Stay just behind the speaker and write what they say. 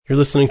You're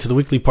listening to the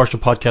weekly Parsha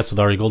podcast with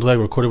Ari Goldwag,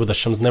 recorded with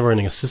Hashem's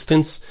never-ending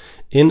assistance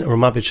in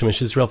Ramat Beit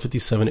Shemesh, Israel,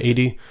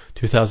 5780,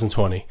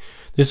 2020.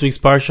 This week's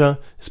Parsha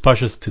is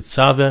Parsha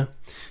Tetzaveh.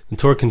 The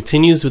Torah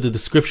continues with the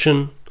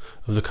description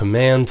of the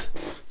command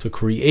to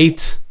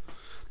create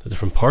the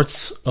different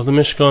parts of the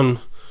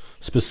Mishkan,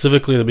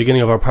 specifically at the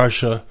beginning of our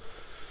Parsha,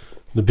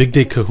 the Big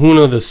Day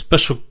Kahuna, the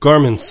special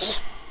garments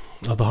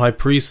of the high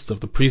priest, of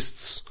the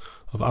priests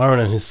of Aaron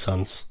and his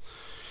sons.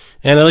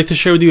 And I'd like to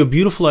share with you a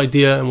beautiful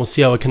idea, and we'll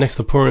see how it connects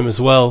to Purim as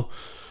well,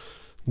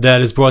 that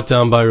is brought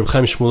down by Reb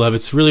Chaim Shmulev.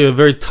 It's really a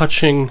very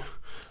touching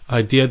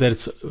idea that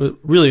it's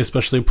really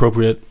especially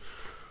appropriate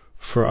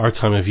for our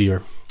time of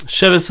year.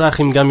 Sheves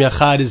Achim Gam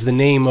Yachad is the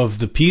name of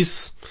the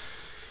piece.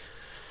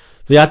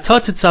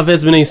 Pasuk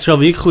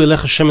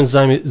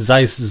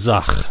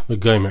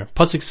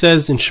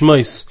says in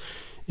Shmos,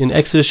 in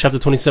Exodus chapter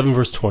 27,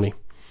 verse 20,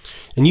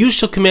 "And you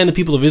shall command the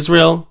people of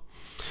Israel,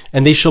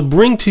 and they shall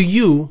bring to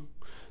you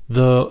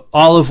the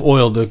olive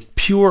oil, the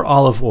pure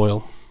olive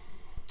oil."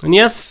 And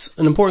yes,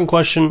 an important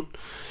question.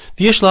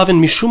 Why does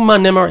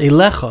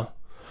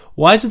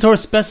the Torah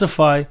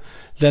specify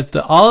that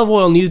the olive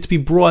oil needed to be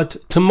brought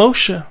to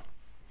Moshe?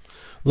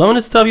 Why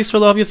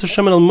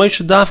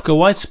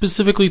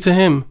specifically to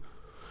him?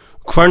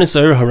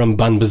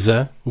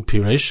 The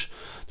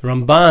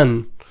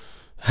Ramban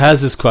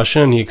has this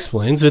question and he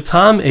explains, what is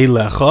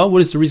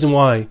the reason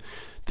why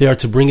they are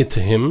to bring it to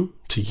him,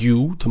 to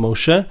you, to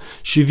Moshe?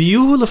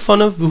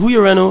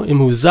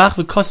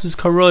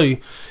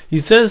 He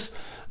says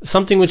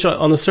something which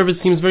on the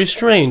surface seems very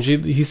strange.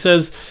 He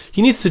says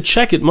he needs to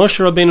check it. Moshe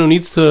Rabbeinu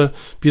needs to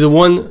be the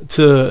one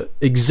to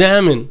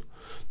examine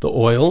the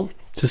oil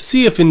to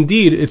see if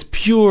indeed it's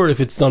pure, if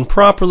it's done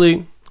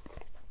properly.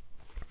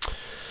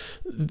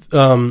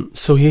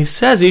 So he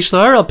says, Moshe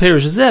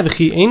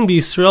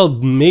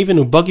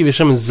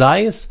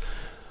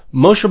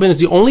Rabbeinu is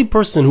the only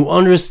person who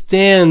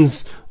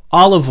understands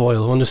olive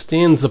oil, who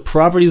understands the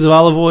properties of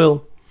olive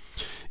oil.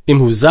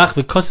 Moshe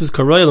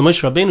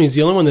Rabbeinu is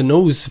the only one that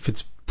knows if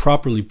it's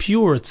properly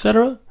pure,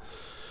 etc.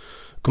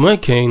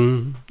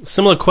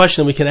 Similar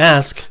question we can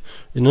ask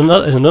in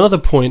another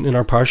point in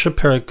our parsha,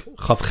 Perek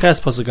Chav Ches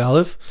Pasuk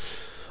Aleph.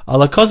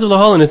 And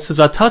it says,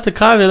 Hashem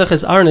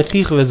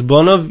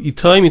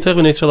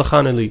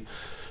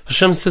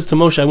says to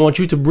Moshe, I want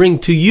you to bring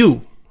to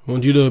you, I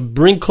want you to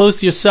bring close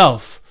to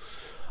yourself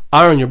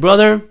Aaron, your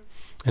brother,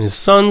 and his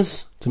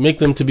sons, to make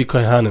them to be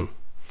kohanim,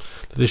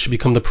 that they should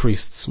become the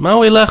priests.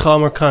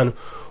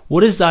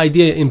 What is the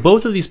idea in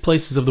both of these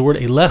places of the word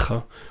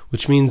elecha,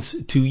 which means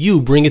to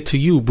you, bring it to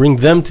you, bring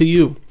them to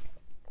you?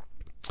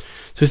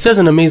 So he says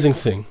an amazing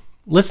thing.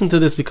 Listen to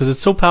this because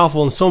it's so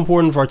powerful and so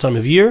important for our time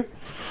of year,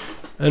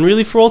 and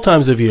really for all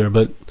times of year,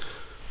 but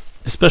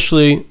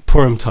especially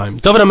Purim time.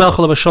 David HaMelech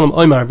Alav Shalom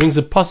Oymar brings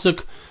a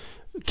pasuk.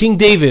 King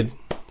David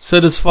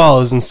said as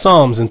follows in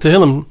Psalms, in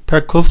Tehillim,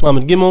 Perek Kuf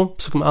Lamed Gimel,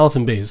 Psukim Aleph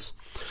and Beis.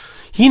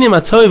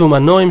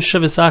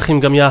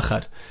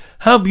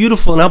 How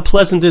beautiful and how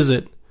pleasant is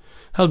it?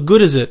 How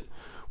good is it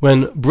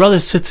when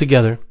brothers sit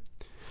together?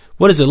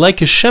 What is it? Like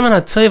Keshemen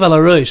HaToiv Al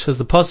HaRosh, says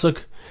the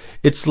pasuk.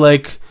 It's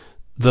like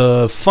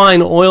the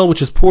fine oil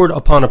which is poured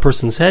upon a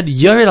person's head,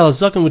 Yared Al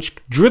Zakan, which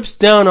drips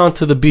down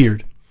onto the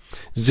beard.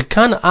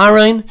 Zakan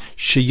Aaron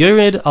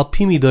Sheyared Al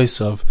Pi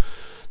Midosav.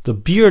 The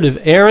beard of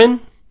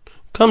Aaron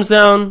comes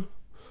down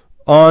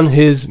on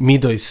his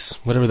midos,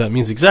 whatever that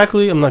means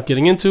exactly. I'm not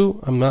getting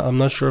into. I'm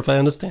not sure if I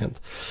understand.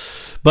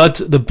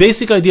 But the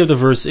basic idea of the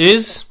verse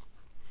is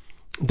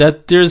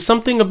that there's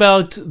something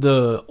about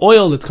the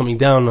oil that's coming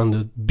down on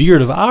the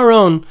beard of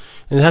Aaron,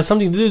 and it has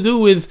something to do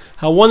with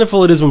how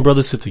wonderful it is when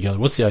brothers sit together.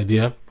 What's the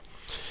idea?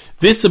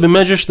 This the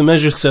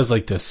Medrash says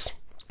like this.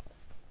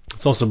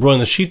 It's also brought in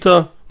the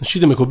Shita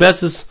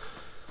Mekubesis,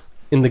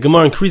 in the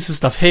Gemara in Krisis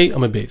Taf Hey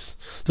Amud Beis.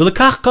 The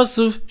Lekach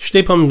Kasuv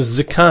Shtepam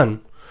Zikan.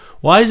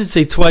 Why does it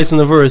say twice in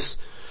the verse?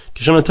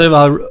 Keshemen HaToiv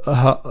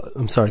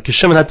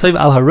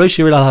Al HaRosh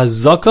Yared Al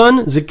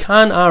HaZakan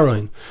Zikan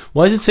Aaron.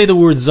 Why does it say the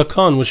word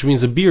Zakan, which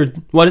means a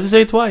beard? Why does it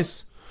say it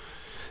twice?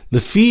 The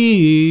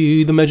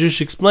Medrash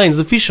explains,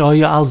 the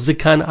Shahaya Al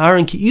Zikan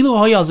Aaron Ki Ilu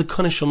Haya Al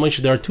Zakan Shel Moshe.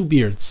 There are two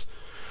beards.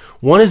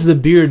 One is the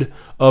beard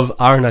of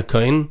Aaron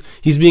HaKohen.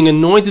 He's being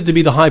anointed to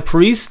be the high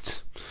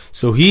priest,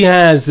 so he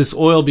has this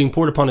oil being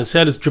poured upon his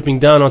head. It's dripping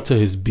down onto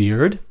his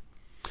beard.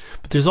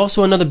 But there's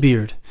also another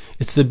beard.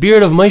 It's the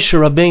beard of Moshe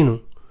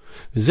Rabbeinu.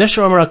 And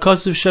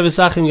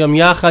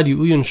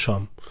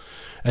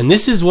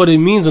this is what it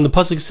means when the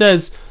pasuk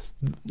says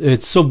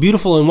it's so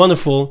beautiful and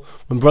wonderful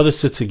when brothers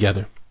sit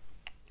together.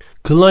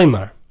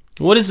 Kolaymar.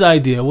 What is the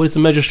idea? What is the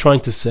Medrash trying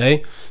to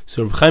say?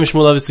 So Reb Chaim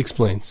Shmulev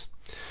explains.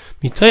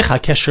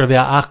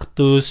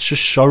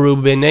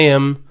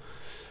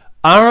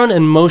 Aaron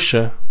and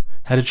Moshe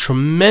had a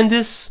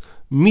tremendous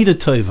midah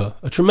tova,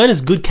 a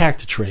tremendous good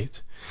character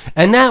trait.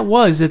 And that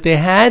was that they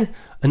had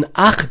an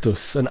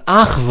achdus, an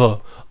achva,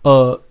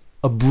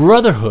 a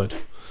brotherhood,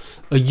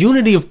 a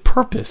unity of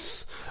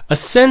purpose, a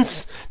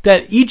sense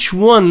that each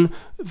one,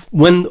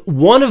 when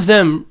one of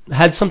them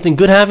had something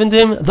good happen to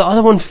him, the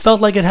other one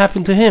felt like it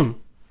happened to him,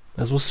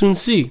 as we'll soon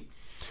see.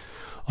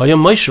 Haya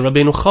Moshe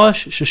Rabbeinu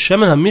chash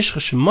sheshemen hamishcha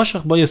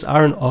shemashach bayis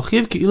Aaron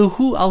achiv keilu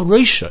hu al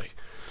reishay.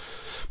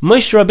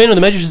 Moshe Rabbeinu,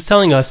 the Medrash is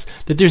telling us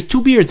that there's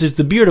two beards. There's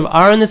the beard of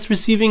Aaron that's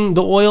receiving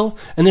the oil,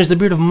 and there's the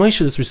beard of Moshe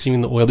that's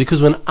receiving the oil.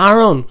 Because when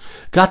Aaron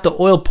got the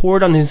oil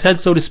poured on his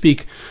head, so to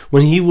speak,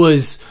 when he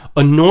was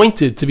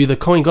anointed to be the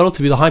Kohen Gadol,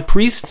 to be the high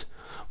priest,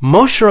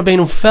 Moshe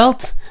Rabbeinu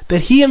felt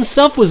that he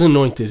himself was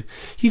anointed.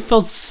 He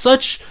felt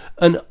such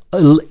an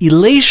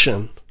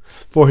elation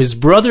for his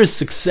brother's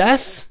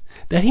success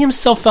that he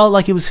himself felt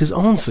like it was his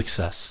own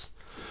success.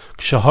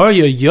 When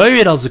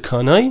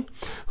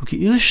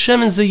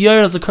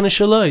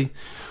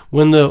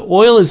the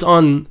oil is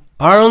on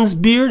Aaron's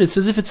beard, it's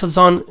as if it's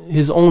on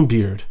his own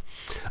beard.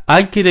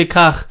 To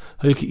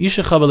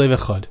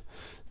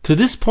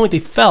this point, they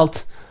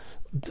felt,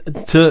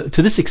 to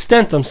this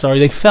extent,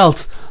 they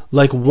felt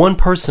like one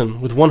person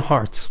with one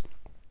heart.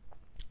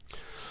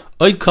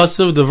 The verse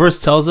tells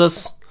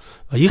us,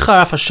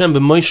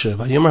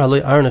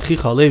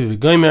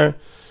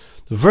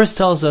 the verse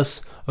tells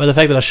us about the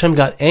fact that Hashem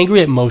got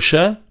angry at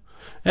Moshe,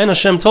 and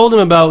Hashem told him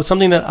about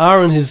something that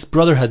Aaron, his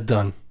brother, had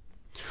done.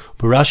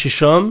 But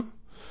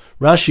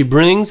Rashi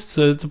brings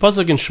to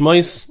pasuk in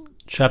Shmos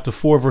chapter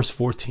 4 verse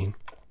 14.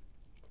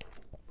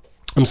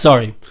 I'm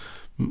sorry,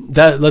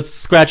 let's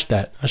scratch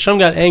that. Hashem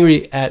got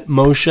angry at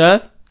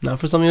Moshe, not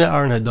for something that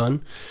Aaron had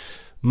done.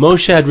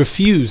 Moshe had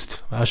refused.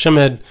 Hashem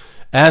had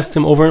asked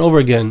him over and over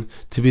again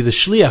to be the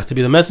shliach, to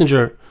be the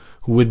messenger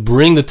who would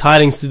bring the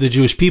tidings to the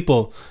Jewish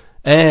people,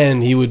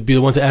 and he would be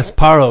the one to ask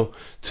Paro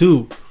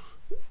to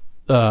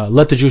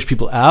let the Jewish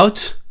people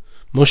out.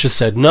 Moshe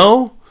said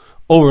no.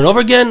 Over and over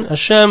again,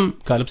 Hashem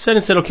got upset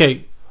and said,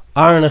 okay,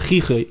 Aaron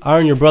Achicha,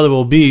 Aaron your brother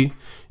will be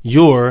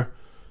your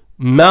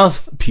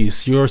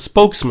mouthpiece, your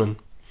spokesman.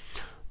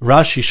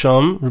 Rashi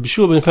Sham, Rabbi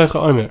Shua ben Karcha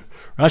Omer.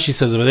 Rashi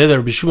says over there that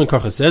Rabbi Shua ben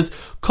Karcha says,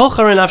 Kol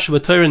Charen Af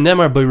Shabbatayr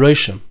Nemar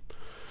B'Roshim.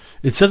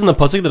 It says in the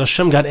pasuk that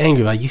Hashem got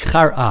angry,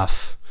 Vayichar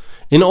Af.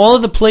 In all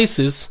of the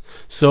places,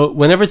 so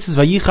whenever it says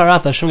Vayichar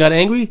Af, Hashem got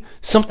angry,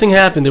 something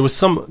happened. There was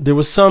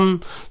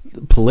some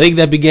plague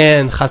that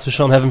began, Chas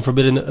v'Shalom, heaven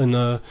forbid,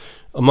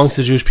 amongst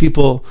the Jewish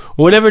people,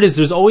 or whatever it is.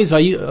 There's always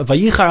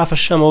Vayichar Af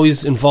Hashem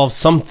always involves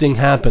something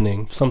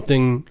happening, some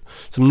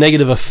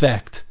negative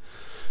effect.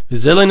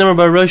 There's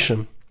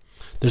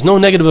no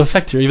negative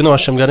effect here, even though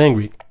Hashem got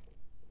angry.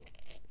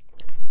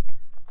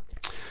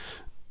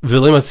 We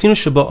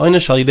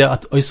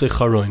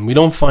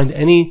don't find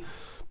any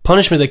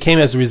punishment that came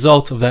as a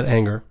result of that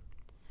anger.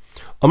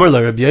 Amar la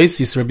Rabbi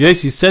Yosi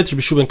said to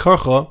Rabbi Shua ben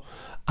Karcha,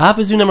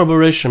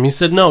 he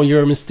said, no,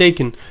 you're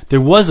mistaken.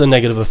 There was a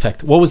negative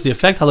effect. What was the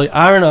effect?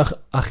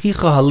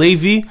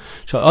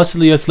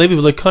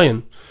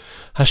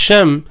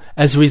 Hashem,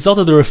 as a result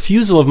of the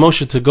refusal of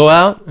Moshe to go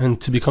out and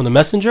to become the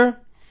messenger,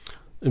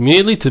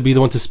 immediately to be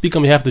the one to speak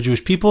on behalf of the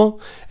Jewish people,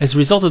 as a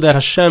result of that,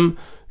 Hashem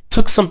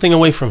took something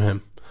away from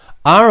him.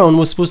 Aaron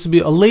was supposed to be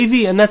a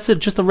Levi, and that's it,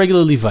 just a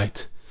regular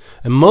Levite.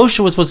 And Moshe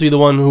was supposed to be the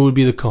one who would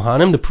be the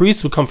Kohanim, the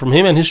priests would come from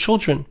him and his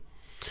children.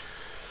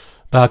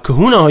 As a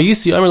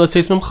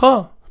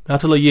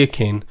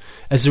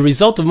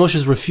result of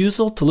Moshe's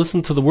refusal to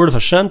listen to the word of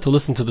Hashem, to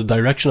listen to the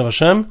direction of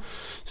Hashem,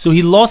 so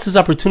he lost his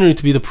opportunity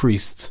to be the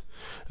priest.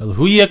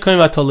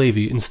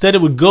 Instead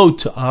it would go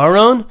to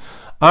Aaron.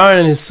 Aaron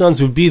and his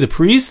sons would be the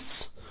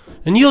priests,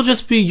 and your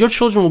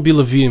children will be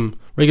Levim,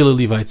 regular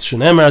Levites.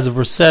 Shenemar, as the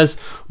verse says,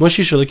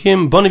 Moshe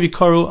Shalakim Bani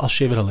Vikaru Al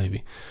Shevet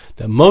HaLevi.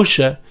 That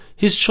Moshe,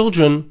 his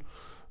children,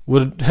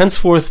 would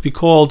henceforth be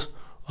called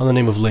on the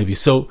name of Levi.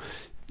 So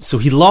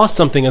he lost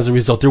something as a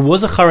result. There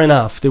was a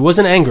charenaf, there was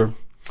an anger.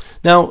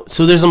 Now,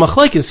 so there's a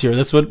machlekes here.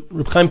 That's what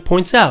Reb Chaim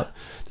points out.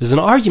 There's an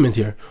argument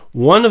here.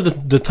 One of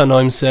the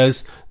Tanoim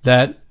says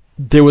that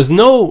there was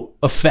no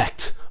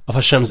effect of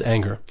Hashem's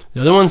anger. The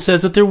other one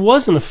says that there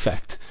was an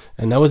effect,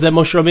 and that was that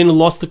Moshe Rabbeinu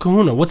lost the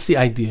kahuna. What's the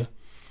idea?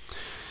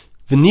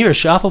 Even though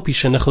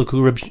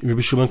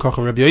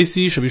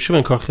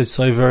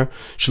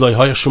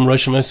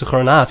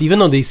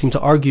they seem to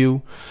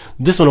argue,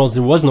 this one was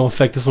there was no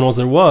effect, this one was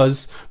there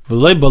was. The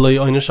other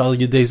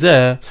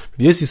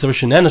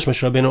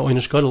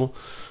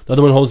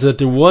one holds that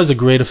there was a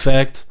great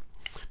effect.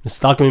 He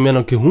lost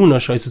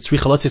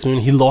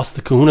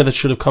the kahuna that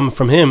should have come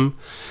from him.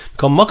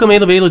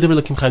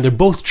 They're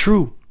both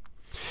true.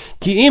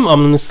 Even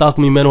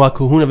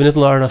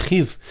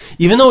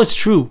though it's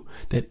true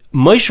that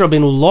Moshe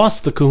Rabbeinu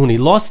lost the kahuna, he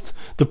lost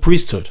the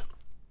priesthood,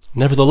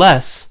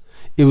 nevertheless,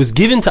 it was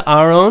given to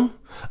Aaron.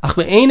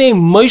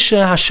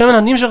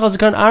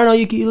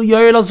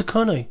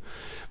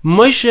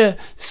 Moshe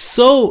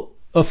so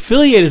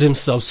affiliated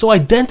himself, so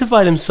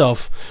identified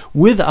himself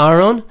with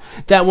Aaron,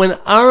 that when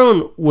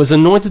Aaron was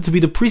anointed to be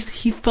the priest,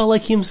 he felt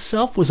like he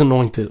himself was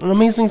anointed. An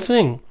amazing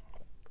thing.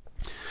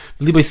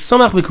 His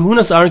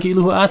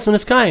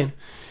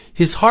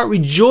heart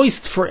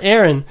rejoiced for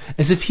Aaron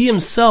as if he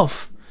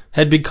himself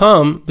had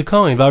become the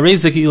Kohen.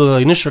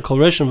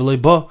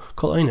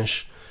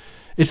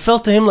 It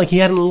felt to him like he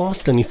hadn't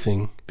lost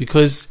anything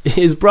because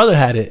his brother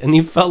had it, and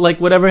he felt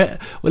like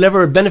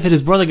whatever benefit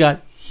his brother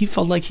got, he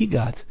felt like he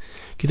got.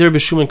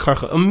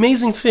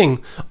 Amazing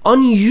thing.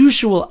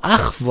 Unusual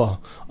achva.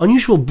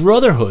 Unusual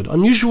brotherhood.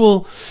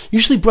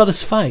 Usually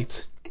brothers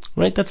fight.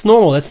 Right? That's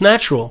normal. That's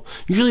natural.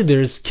 Usually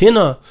there's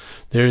kina.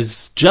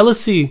 There's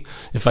jealousy.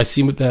 If I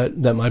see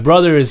that my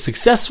brother is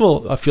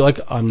successful, I feel like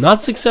I'm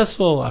not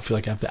successful. I feel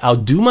like I have to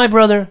outdo my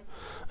brother.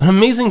 An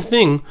amazing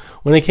thing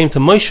when they came to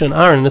Moshe and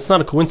Aaron, and it's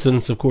not a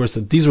coincidence, of course,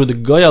 that these were the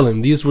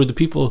Goyalim, these were the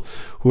people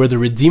who were the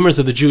redeemers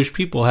of the Jewish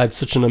people, had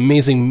such an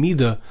amazing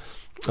midah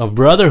of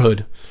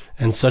brotherhood,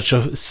 and such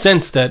a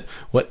sense that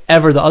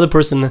whatever the other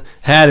person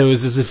had, it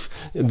was as if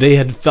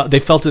they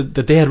felt it,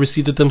 that they had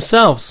received it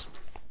themselves.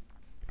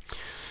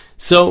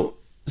 So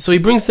he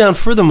brings down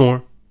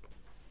furthermore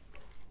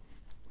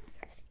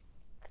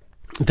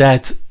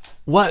that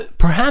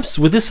perhaps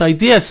with this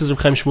idea, says Reb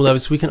Chaim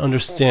Shmulevitz, we can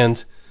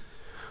understand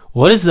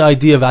what is the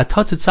idea of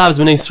Atat Tzavs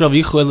Bnei Yisrael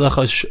V'yichu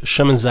Elecha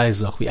Shemen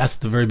Zayzach. We asked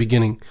at the very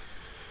beginning.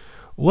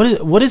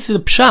 What is the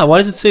pshat? Why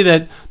does it say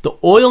that the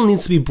oil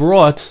needs to be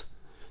brought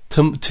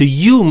to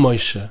you,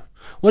 Moshe?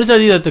 What is the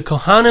idea that the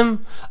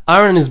Kohanim,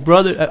 Aaron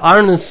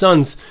and his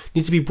sons,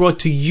 need to be brought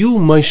to you,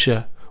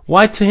 Moshe?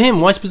 Why to him?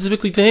 Why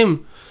specifically to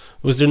him?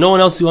 Was there no one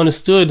else who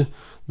understood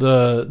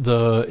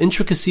the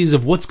intricacies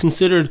of what's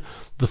considered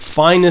the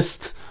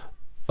finest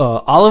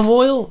olive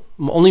oil?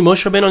 Only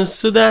Moshe Rabbeinu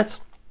understood that.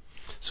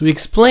 So he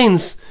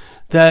explains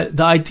that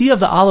the idea of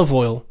the olive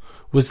oil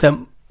was that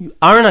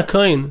Aaron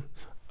HaKohen,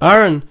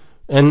 Aaron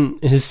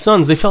and his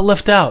sons, they felt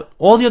left out.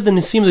 All the other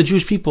Nisim of the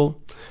Jewish people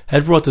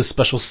had brought the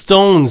special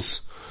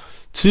stones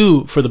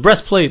for the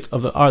breastplate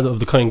of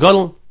the Kohen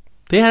Gadol.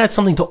 They had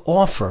something to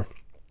offer.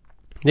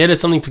 They had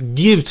something to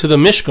give to the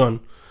Mishkan.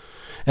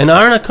 And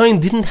Aaron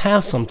HaKohen didn't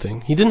have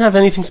something. He didn't have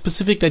anything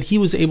specific that he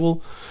was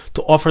able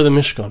to offer the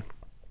Mishkan.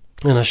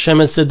 And Hashem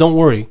has said, don't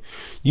worry.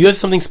 You have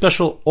something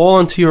special all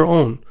unto your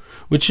own,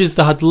 which is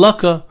the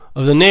hadlaka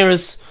of the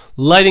Neris,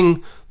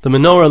 lighting the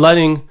menorah,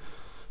 lighting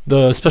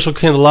the special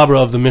candelabra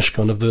of the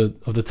Mishkan, of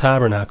the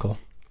tabernacle.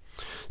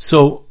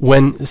 So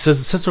when it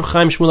says Reb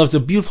Chaim Shmulevitz, it's a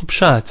beautiful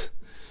pshat.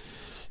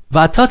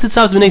 Moshe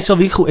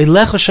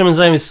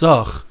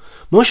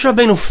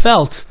Rabbeinu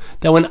felt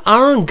that when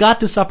Aaron got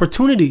this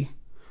opportunity,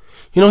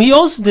 he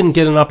also didn't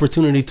get an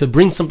opportunity to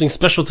bring something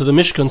special to the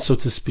Mishkan, so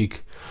to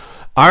speak.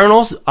 Aaron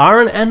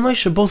and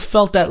Moshe both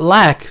felt that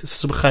lack.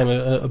 Says Reb Chaim,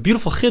 a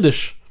beautiful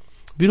chiddush.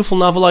 Beautiful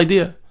novel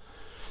idea.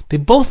 They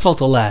both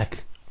felt a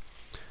lack.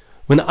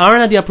 When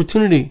Aaron had the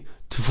opportunity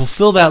to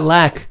fulfill that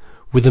lack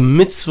with the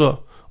mitzvah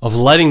of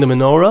lighting the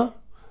menorah,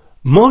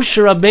 Moshe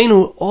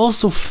Rabbeinu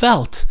also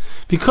felt,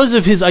 because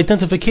of his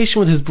identification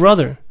with his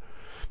brother,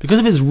 because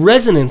of his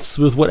resonance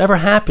with whatever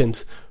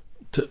happened,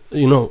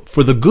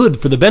 for the good,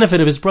 for the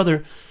benefit of his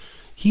brother,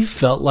 he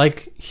felt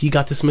like he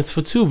got this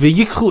mitzvah too.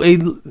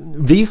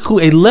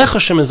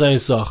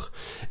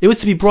 It was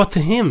to be brought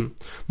to him.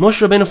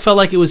 Moshe Rabbeinu felt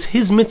like it was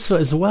his mitzvah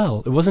as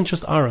well. It wasn't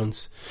just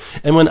Aaron's.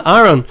 And when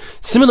Aaron,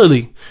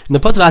 similarly, in the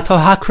pasuk,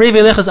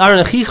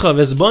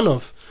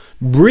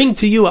 bring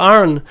to you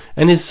Aaron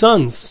and his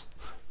sons,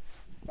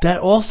 that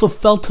also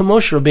felt to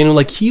Moshe Rabbeinu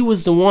like he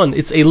was the one.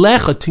 It's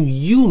Elecha, to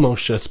you,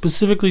 Moshe,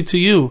 specifically to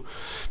you.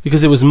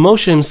 Because it was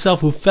Moshe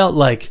himself who felt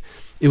like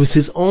it was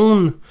his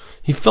own.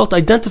 He felt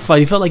identified.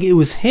 He felt like it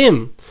was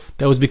him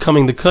that was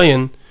becoming the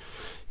Kohen,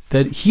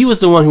 that he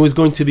was the one who was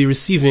going to be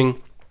receiving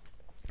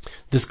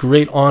this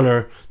great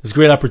honor, this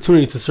great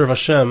opportunity to serve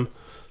Hashem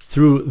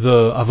through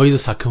the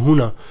Avodas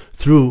HaKahuna,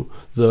 through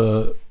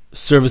the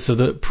service of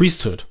the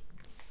priesthood.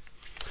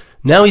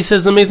 Now he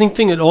says the amazing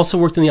thing, it also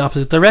worked in the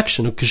opposite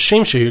direction. The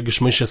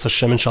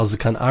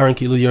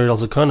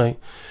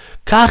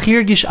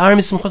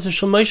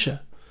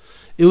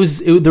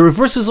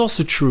reverse is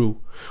also true.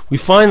 We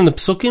find in the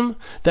Psukim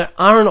that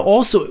Aaron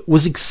also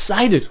was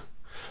excited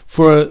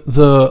for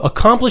the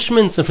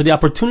accomplishments and for the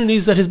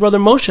opportunities that his brother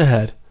Moshe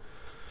had.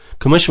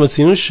 Moshe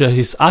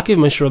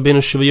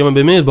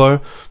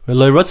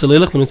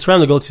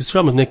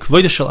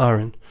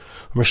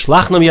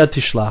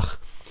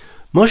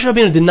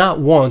Rabbeinu did not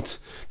want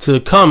to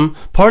come.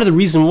 Part of the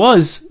reason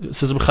was,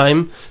 says Reb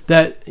Chaim,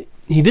 that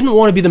he didn't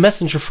want to be the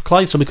messenger for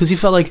Klal Yisrael because he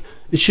felt like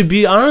it should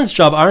be Aaron's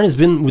job. Aaron has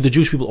been with the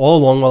Jewish people all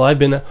along while I've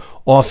been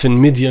off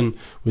in Midian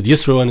with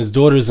Yisro and his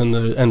daughters and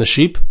the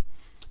sheep.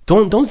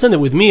 Don't send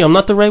it with me. I'm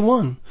not the right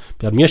one.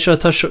 Aaron, you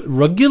should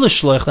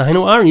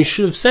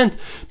have sent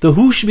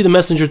who should be the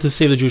messenger to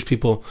save the Jewish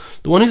people.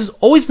 The one who's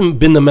always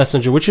been the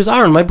messenger, which is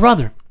Aaron, my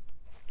brother.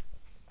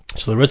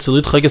 He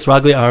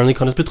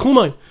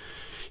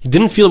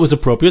didn't feel it was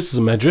appropriate, this is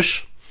a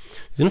medrash.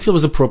 He didn't feel it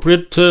was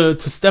appropriate to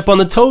step on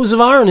the toes of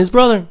Aaron, his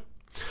brother.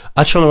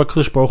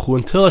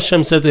 Until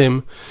Hashem said to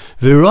him,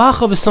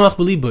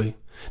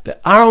 that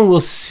Aaron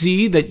will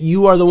see that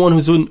you are the one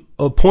who's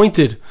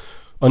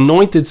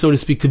anointed, so to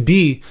speak, to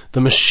be the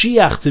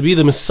Mashiach, to be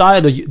the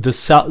Messiah,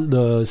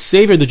 the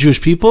Savior of the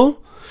Jewish people.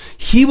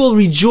 He will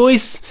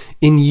rejoice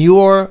in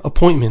your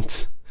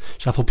appointment.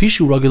 Even though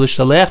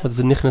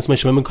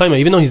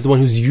he's the one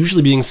who's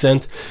usually being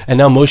sent, and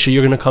now Moshe,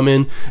 you're going to come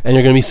in and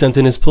you're going to be sent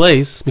in his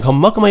place.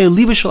 Aaron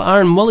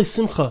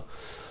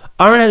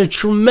had a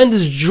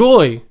tremendous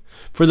joy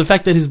for the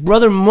fact that his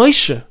brother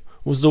Moshe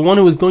was the one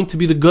who was going to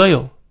be the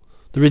Goyal,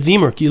 the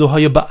Redeemer.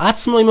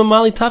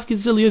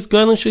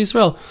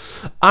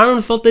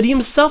 Aaron felt that he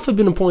himself had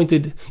been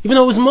appointed, even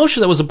though it was Moshe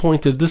that was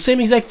appointed. The same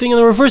exact thing in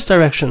the reverse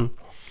direction.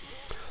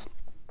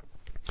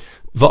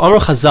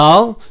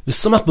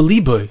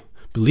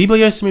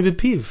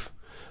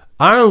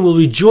 Aaron will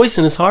rejoice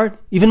in his heart,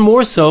 even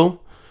more so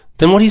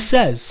than what he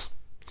says.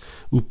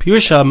 The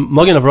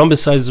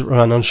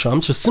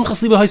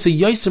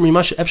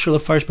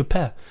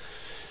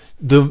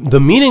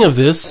meaning of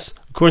this,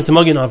 according to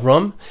Magen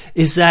Avram,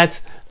 is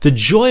that the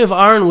joy of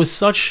Aaron was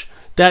such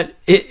that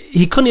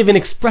he couldn't even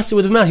express it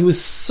with his mouth. He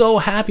was so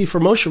happy for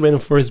Moshe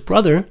Rabbeinu, for his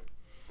brother,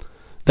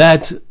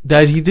 that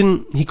he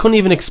couldn't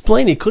even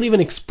explain it. He couldn't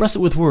even express it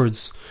with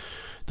words.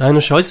 He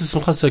couldn't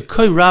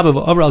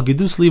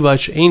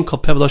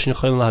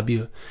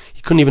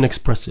even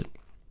express it.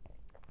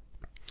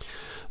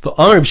 The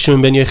Reb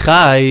Shimon ben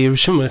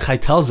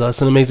Yochai tells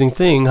us an amazing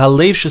thing. The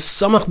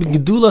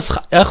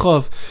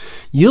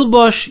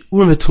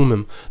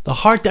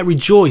heart that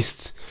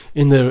rejoiced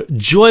in the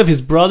joy of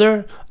his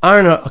brother,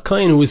 Aaron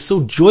HaKohen, who was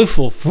so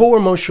joyful for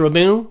Moshe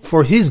Rabbeinu,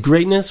 for his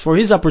greatness, for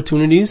his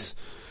opportunities,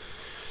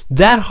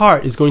 that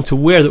heart is going to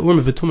wear the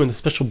Urim V'Tumim, the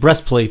special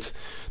breastplate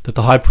that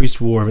the high priest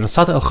wore. It goes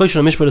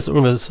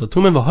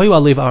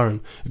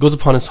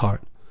upon his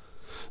heart.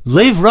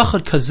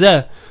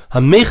 The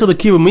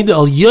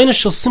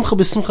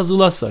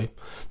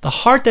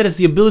heart that has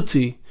the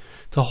ability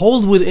to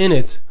hold within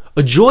it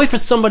a joy for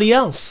somebody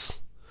else.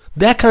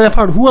 That kind of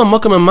heart.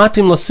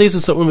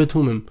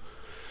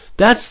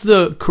 That's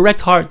the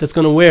correct heart that's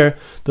going to wear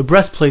the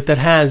breastplate that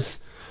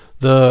has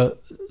the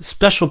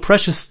special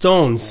precious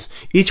stones,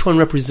 each one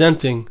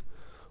representing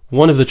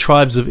one of the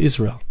tribes of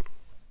Israel.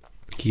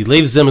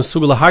 This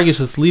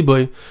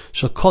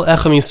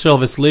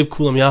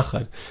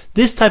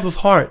type of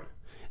heart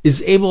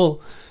is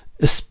able,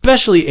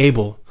 especially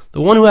able,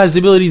 the one who has the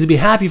ability to be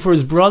happy for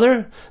his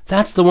brother,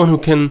 that's the one who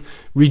can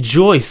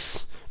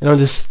rejoice and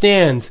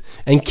understand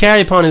and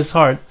carry upon his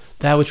heart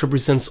that which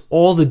represents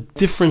all the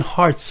different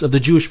hearts of the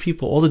Jewish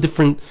people, all the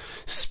different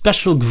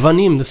special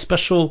gvanim, the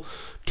special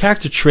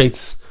character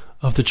traits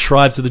of the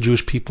tribes of the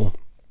Jewish people.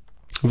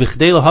 In order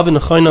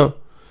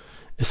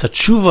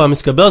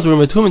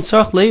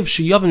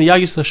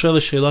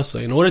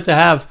to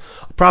have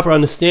a proper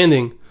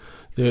understanding,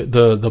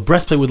 the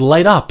breastplate would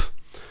light up,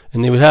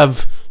 and they would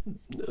have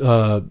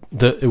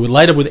it would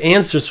light up with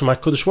answers from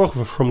HaKadosh Baruch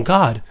Hu, from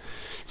God,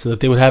 so that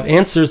they would have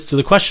answers to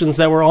the questions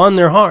that were on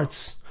their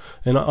hearts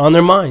and on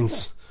their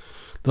minds.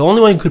 The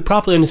only one who could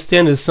properly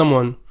understand it is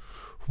someone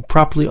who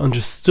properly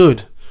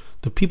understood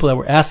the people that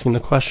were asking the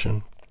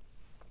question.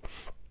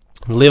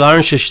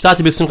 Aaron,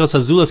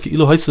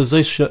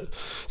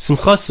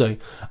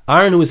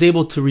 who was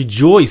able to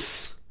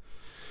rejoice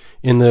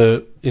in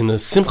the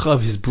simcha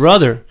of his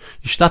brother,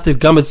 he would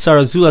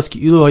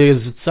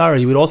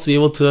also be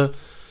able to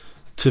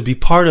be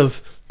part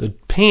of the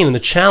pain and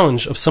the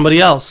challenge of somebody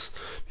else.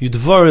 So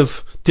then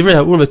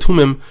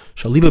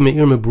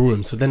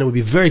it would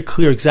be very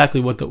clear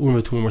exactly what the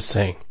Urim V'Tumim were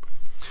saying.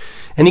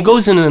 And he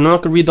goes in, and I'm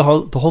not going to read the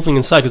whole thing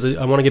inside because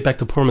I want to get back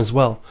to Purim as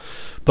well.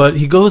 But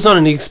he goes on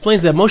and he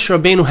explains that Moshe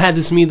Rabbeinu had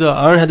this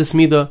midah, Aaron had this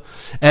midah,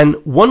 and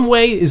one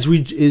way is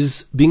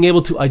being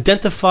able to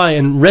identify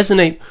and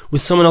resonate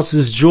with someone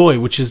else's joy,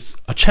 which is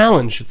a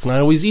challenge. It's not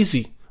always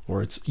easy,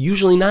 or it's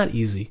usually not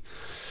easy.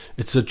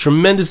 It's a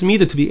tremendous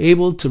midah to be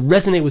able to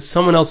resonate with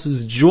someone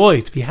else's joy,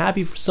 to be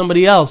happy for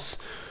somebody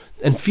else,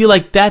 and feel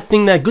like that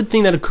good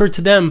thing that occurred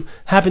to them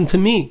happened to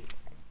me.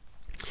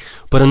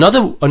 But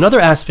another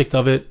aspect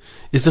of it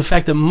is the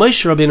fact that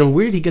Moshe Rabbeinu,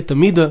 where did he get the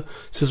midah?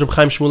 Says Reb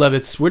Chaim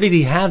Shmulevitz, where did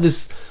he have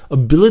this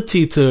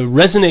ability to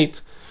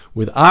resonate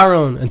with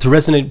Aaron and to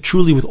resonate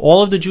truly with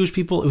all of the Jewish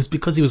people? It was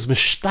because he was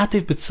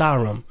mishtatev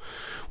b'tzaram.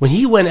 When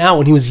he went out,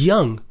 when he was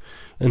young,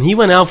 and he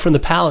went out from the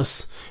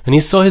palace, and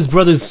he saw his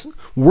brothers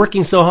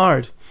working so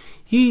hard,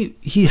 he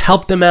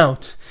helped them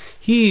out.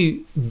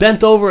 He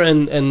bent over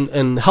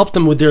and helped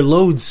them with their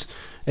loads,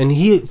 and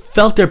he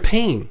felt their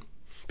pain.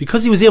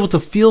 Because he was able to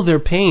feel their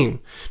pain,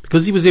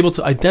 because he was able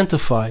to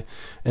identify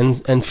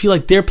and feel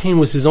like their pain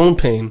was his own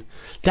pain,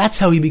 that's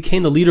how he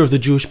became the leader of the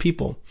Jewish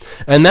people.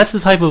 And that's the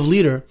type of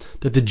leader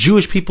that the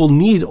Jewish people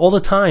need all the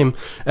time.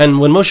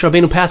 And when Moshe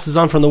Rabbeinu passes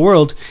on from the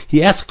world,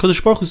 he asks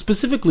Kadosh Baruch Hu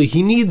specifically,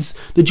 he needs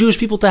the Jewish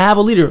people to have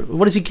a leader.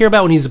 What does he care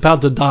about when he's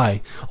about to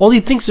die? All he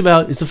thinks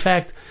about is the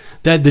fact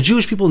that the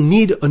Jewish people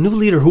need a new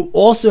leader who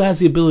also has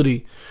the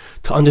ability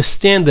to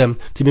understand them,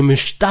 to be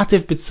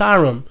mishtatev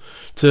b'tzaram,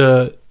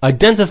 to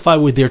identify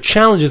with their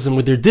challenges and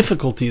with their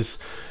difficulties,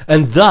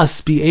 and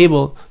thus be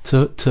able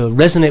to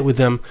resonate with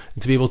them,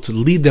 and to be able to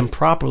lead them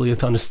properly, and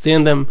to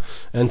understand them,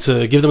 and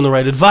to give them the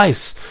right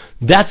advice.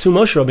 That's who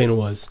Moshe Rabbeinu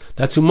was.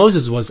 That's who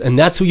Moses was. And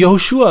that's who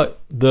Yehoshua,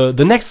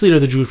 the next leader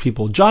of the Jewish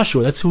people,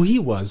 Joshua, that's who he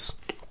was.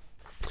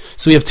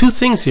 So we have two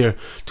things here,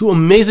 two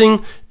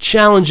amazing,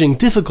 challenging,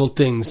 difficult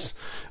things.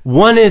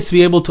 One is to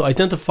be able to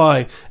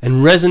identify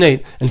and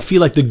resonate and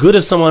feel like the good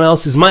of someone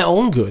else is my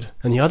own good.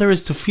 And the other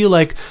is to feel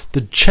like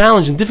the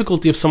challenge and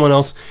difficulty of someone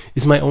else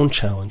is my own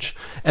challenge.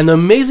 And the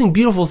amazing,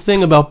 beautiful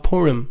thing about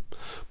Purim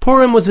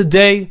was a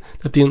day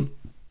that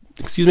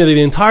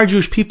the entire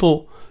Jewish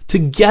people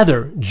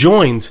together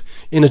joined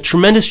in a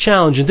tremendous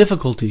challenge and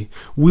difficulty.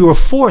 We were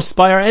forced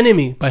by our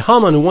enemy, by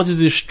Haman, who wanted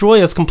to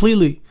destroy us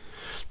completely,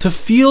 to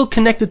feel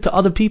connected to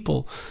other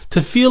people,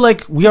 to feel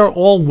like we are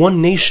all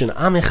one nation,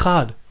 Am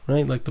Echad,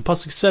 right? Like the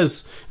pasuk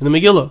says in the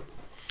Megillah.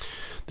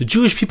 The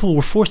Jewish people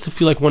were forced to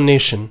feel like one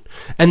nation.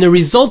 And the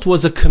result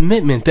was a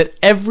commitment that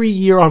every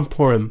year on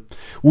Purim,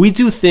 we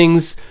do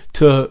things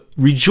to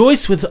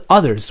rejoice with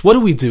others. What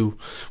do?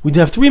 We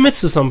have 3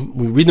 mitzvahs.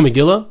 We read the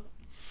Megillah.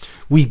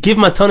 We give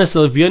matanas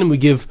leviyanim. We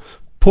give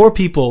poor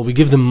people, we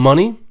give them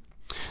money.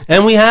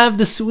 And we have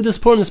the Sudas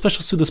Purim, the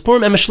special Sudas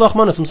Purim, and Mishloach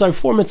Manos.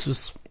 4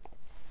 mitzvahs.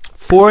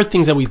 4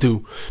 things that we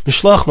do.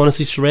 Mishloach Manos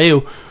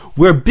Yisrael.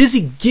 We're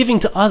busy giving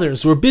to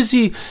others. We're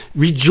busy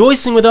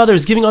rejoicing with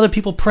others, giving other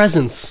people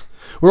presents.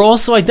 We're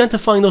also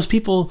identifying those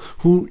people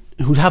who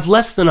have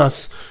less than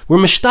us. We're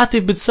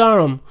mishtatev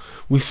b'tzaram.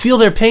 We feel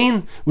their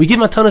pain. We give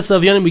matanas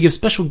leviyanim. We give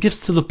special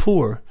gifts to the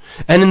poor.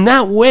 And in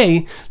that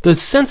way, the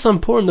sense on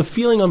Purim, the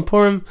feeling on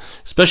Purim,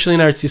 especially in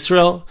Eretz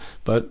Yisrael,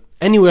 but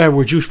anywhere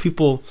where Jewish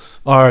people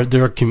are,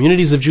 there are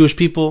communities of Jewish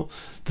people.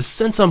 The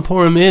sense on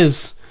Purim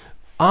is,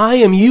 I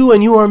am you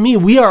and you are me.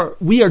 We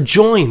are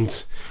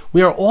joined.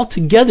 We are all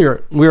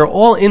together. We are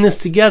all in this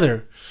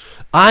together.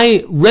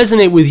 I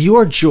resonate with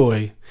your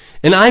joy.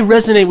 And I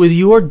resonate with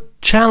your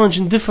challenge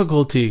and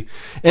difficulty.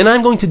 And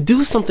I'm going to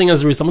do something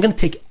as a result. I'm going to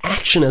take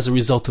action as a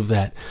result of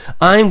that.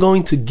 I'm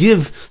going to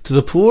give to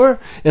the poor,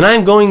 and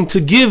I'm going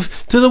to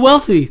give to the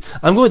wealthy.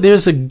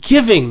 There's a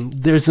giving.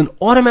 There's an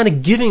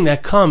automatic giving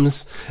that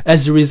comes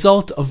as a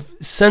result of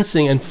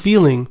sensing and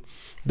feeling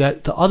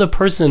that the other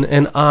person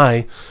and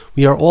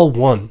we are all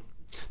one.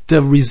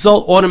 The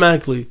result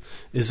automatically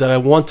is that I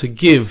want to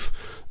give.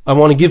 I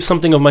want to give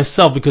something of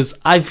myself because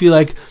I feel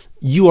like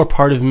you are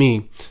part of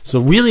me.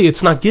 So really,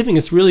 it's not giving.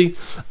 It's really,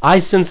 I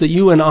sense that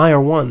you and I are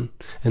one.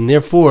 And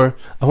therefore,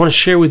 I want to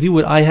share with you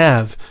what I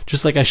have.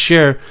 Just like I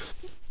share,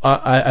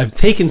 I've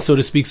taken, so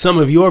to speak, some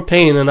of your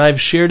pain and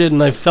I've shared it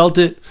and I've felt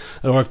it.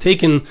 Or I've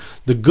taken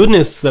the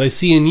goodness that I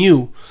see in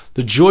you,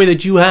 the joy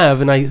that you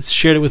have, and I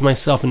shared it with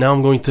myself. And now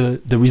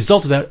the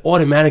result of that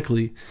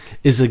automatically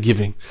is a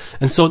giving.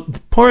 And so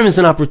Purim is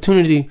an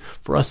opportunity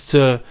for us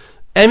to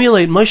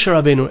emulate Moshe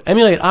Rabbeinu,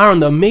 emulate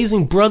Aaron, the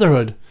amazing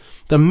brotherhood,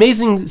 the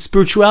amazing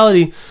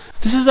spirituality.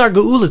 This is our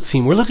Geula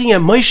team. We're looking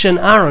at Moshe and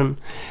Aaron,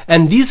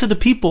 and these are the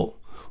people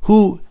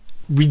who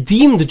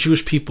redeemed the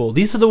Jewish people.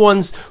 These are the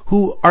ones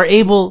who are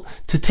able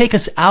to take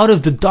us out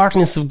of the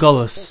darkness of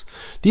Galus.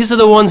 These are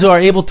the ones who are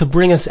able to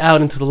bring us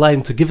out into the light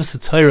and to give us the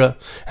Torah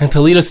and to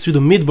lead us through the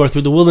Midbar,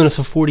 through the wilderness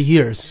of 40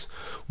 years.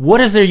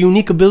 What is their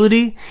unique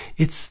ability?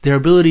 It's their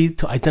ability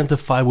to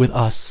identify with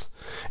us.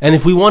 And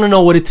if we want to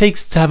know what it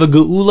takes to have a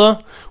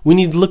Geula, we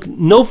need to look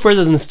no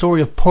further than the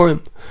story of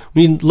Purim.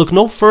 We need to look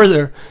no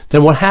further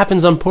than what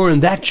happens on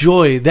Purim, that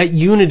joy, that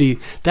unity,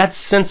 that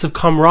sense of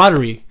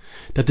camaraderie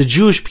that the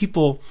Jewish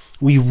people,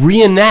 we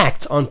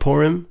reenact on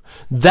Purim.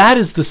 That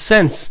is the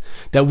sense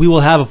that we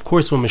will have, of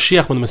course, when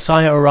Mashiach, when the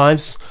Messiah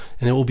arrives,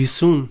 and it will be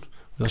soon,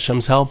 with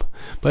Hashem's help.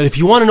 But if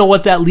you want to know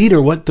what that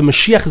leader, what the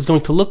Mashiach is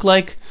going to look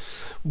like,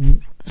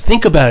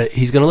 think about it.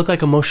 He's going to look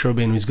like a Moshe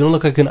Rabbeinu. He's going to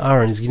look like an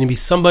Aaron. He's going to be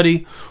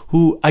somebody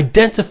who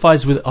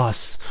identifies with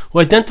us, who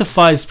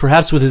identifies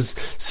perhaps with his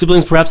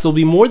siblings. Perhaps there'll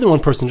be more than one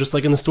person, just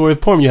like in the story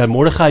of Purim. You had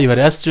Mordechai, you had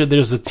Esther.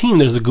 There's a team.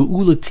 There's a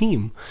Geula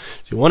team.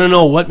 So you want to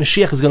know what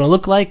Mashiach is going to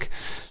look like?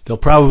 There'll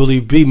probably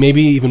be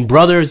maybe even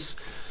brothers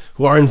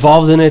who are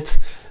involved in it.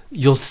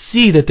 You'll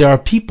see that there are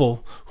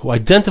people who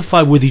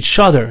identify with each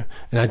other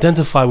and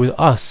identify with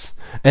us.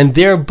 And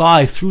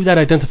thereby, through that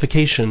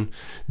identification,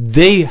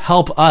 they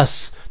help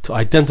us to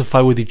identify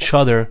with each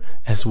other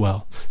as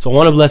well. So I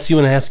want to bless you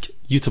and ask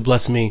you to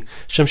bless me.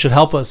 Hashem should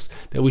help us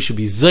that we should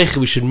be zeich,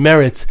 we should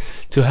merit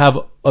to have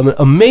an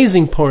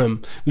amazing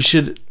Purim. We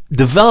should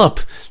develop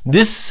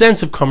this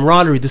sense of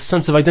camaraderie, this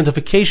sense of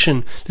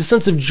identification, this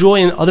sense of joy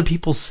in other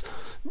people's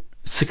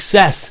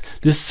success,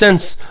 this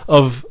sense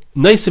of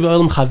Naiseh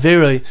b'olam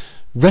chaverei,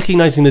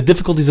 recognizing the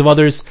difficulties of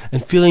others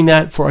and feeling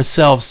that for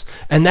ourselves.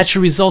 And that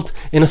should result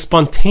in a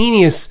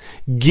spontaneous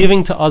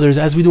giving to others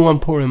as we do on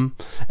Purim.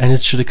 And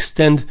it should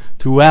extend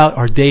throughout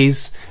our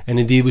days. And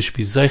indeed, we should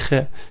be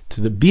zeiche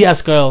to the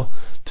Biaskel,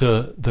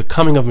 to the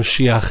coming of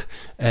Mashiach,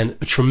 and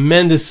a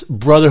tremendous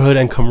brotherhood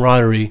and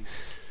camaraderie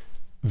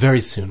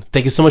very soon.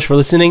 Thank you so much for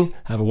listening.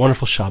 Have a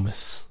wonderful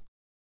Shabbos.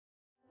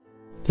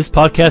 This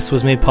podcast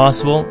was made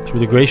possible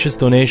through the gracious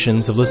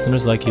donations of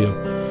listeners like you.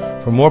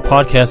 For more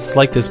podcasts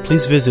like this,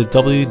 please visit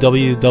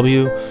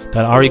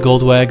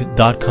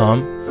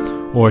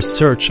www.arigoldwag.com or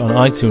search on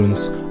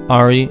iTunes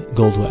Ari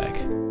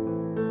Goldwag.